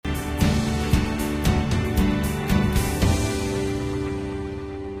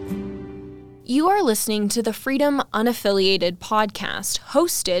You are listening to the Freedom Unaffiliated podcast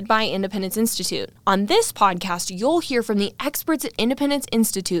hosted by Independence Institute. On this podcast, you'll hear from the experts at Independence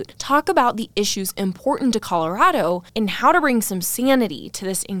Institute talk about the issues important to Colorado and how to bring some sanity to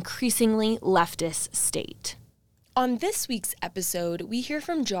this increasingly leftist state. On this week's episode, we hear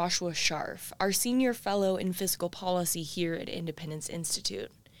from Joshua Scharf, our senior fellow in fiscal policy here at Independence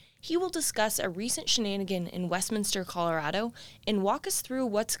Institute. He will discuss a recent shenanigan in Westminster, Colorado, and walk us through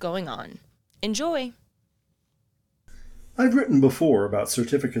what's going on. Enjoy! I've written before about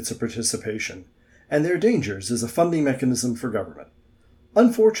certificates of participation and their dangers as a funding mechanism for government.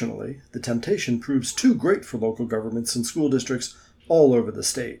 Unfortunately, the temptation proves too great for local governments and school districts all over the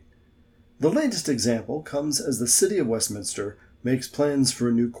state. The latest example comes as the city of Westminster makes plans for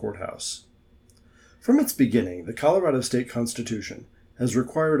a new courthouse. From its beginning, the Colorado State Constitution has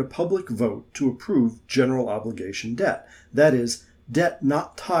required a public vote to approve general obligation debt, that is, debt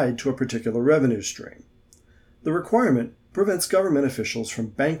not tied to a particular revenue stream. The requirement prevents government officials from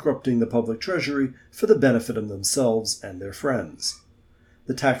bankrupting the public treasury for the benefit of themselves and their friends.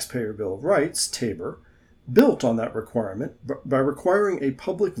 The Taxpayer Bill of Rights, TABOR, built on that requirement by requiring a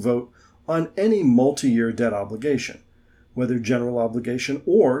public vote on any multi-year debt obligation, whether general obligation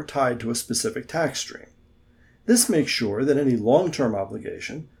or tied to a specific tax stream. This makes sure that any long-term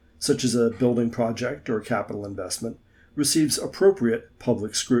obligation, such as a building project or capital investment, receives appropriate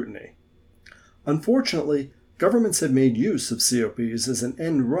public scrutiny. Unfortunately, governments have made use of COPs as an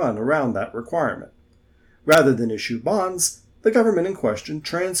end run around that requirement. Rather than issue bonds, the government in question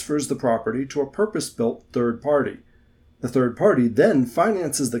transfers the property to a purpose-built third party. The third party then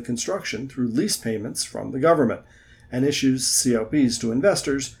finances the construction through lease payments from the government and issues COPs to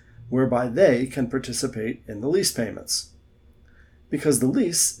investors whereby they can participate in the lease payments. Because the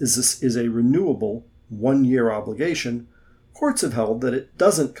lease is a renewable one-year obligation, courts have held that it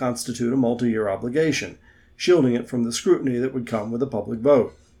doesn't constitute a multi-year obligation, shielding it from the scrutiny that would come with a public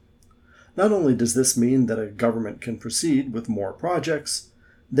vote. Not only does this mean that a government can proceed with more projects,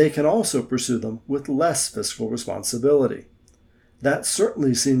 they can also pursue them with less fiscal responsibility. That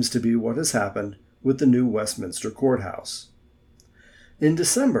certainly seems to be what has happened with the new Westminster courthouse. In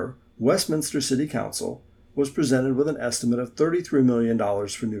December, Westminster City Council was presented with an estimate of $33 million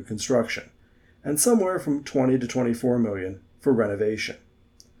for new construction, and somewhere from $20 to $24 million for renovation.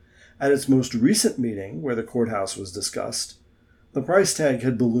 At its most recent meeting, where the courthouse was discussed, the price tag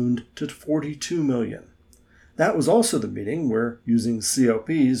had ballooned to $42 million. That was also the meeting where using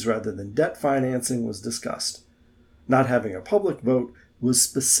COPs rather than debt financing was discussed. Not having a public vote was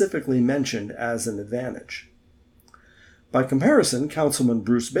specifically mentioned as an advantage. By comparison, Councilman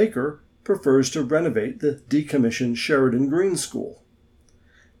Bruce Baker prefers to renovate the decommissioned Sheridan Green School.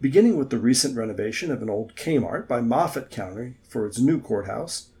 Beginning with the recent renovation of an old Kmart by Moffett County for its new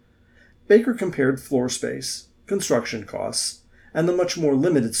courthouse, Baker compared floor space, construction costs, and the much more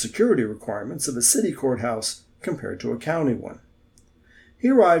limited security requirements of a city courthouse compared to a county one. He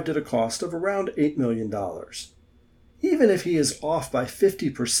arrived at a cost of around $8 million. Even if he is off by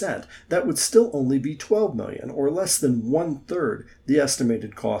 50%, that would still only be $12 million, or less than one-third the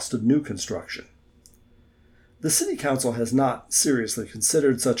estimated cost of new construction. The City Council has not seriously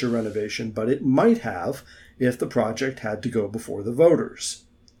considered such a renovation, but it might have if the project had to go before the voters.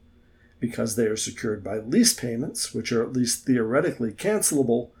 Because they are secured by lease payments, which are at least theoretically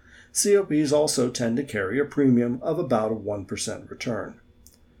cancelable, COPs also tend to carry a premium of about a 1% return.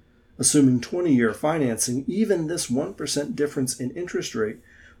 Assuming 20-year financing, even this 1% difference in interest rate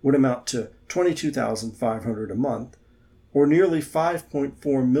would amount to $22,500 a month, or nearly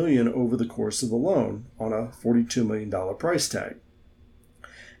 $5.4 million over the course of the loan on a $42 million price tag.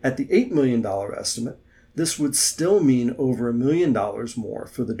 At the $8 million estimate, this would still mean over $1 million more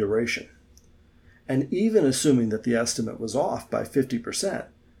for the duration. And even assuming that the estimate was off by 50%,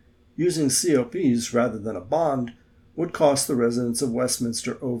 using COPs rather than a bond would cost the residents of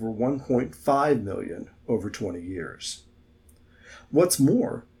Westminster over $1.5 million over 20 years. What's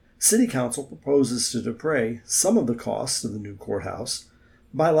more, City Council proposes to defray some of the costs of the new courthouse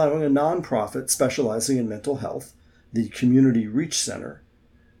by allowing a nonprofit specializing in mental health, the Community Reach Center,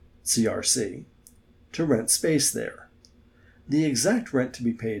 CRC, to rent space there. The exact rent to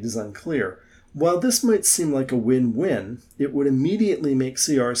be paid is unclear. While this might seem like a win-win, it would immediately make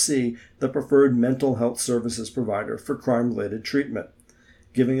CRC the preferred mental health services provider for crime-related treatment,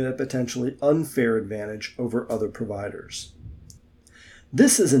 giving it a potentially unfair advantage over other providers.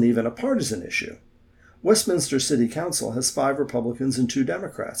 This isn't even a partisan issue. Westminster City Council has 5 Republicans and 2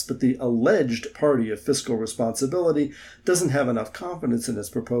 Democrats, but the alleged party of fiscal responsibility doesn't have enough confidence in its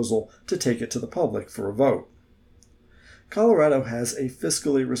proposal to take it to the public for a vote. Colorado has a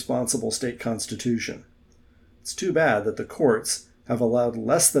fiscally responsible state constitution. It's too bad that the courts have allowed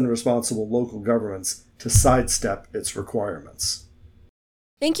less than responsible local governments to sidestep its requirements.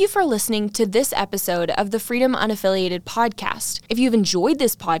 Thank you for listening to this episode of the Freedom Unaffiliated podcast. If you've enjoyed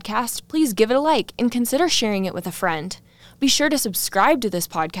this podcast, please give it a like and consider sharing it with a friend. Be sure to subscribe to this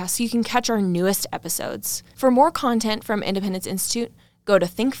podcast so you can catch our newest episodes. For more content from Independence Institute, go to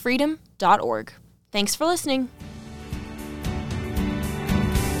thinkfreedom.org. Thanks for listening.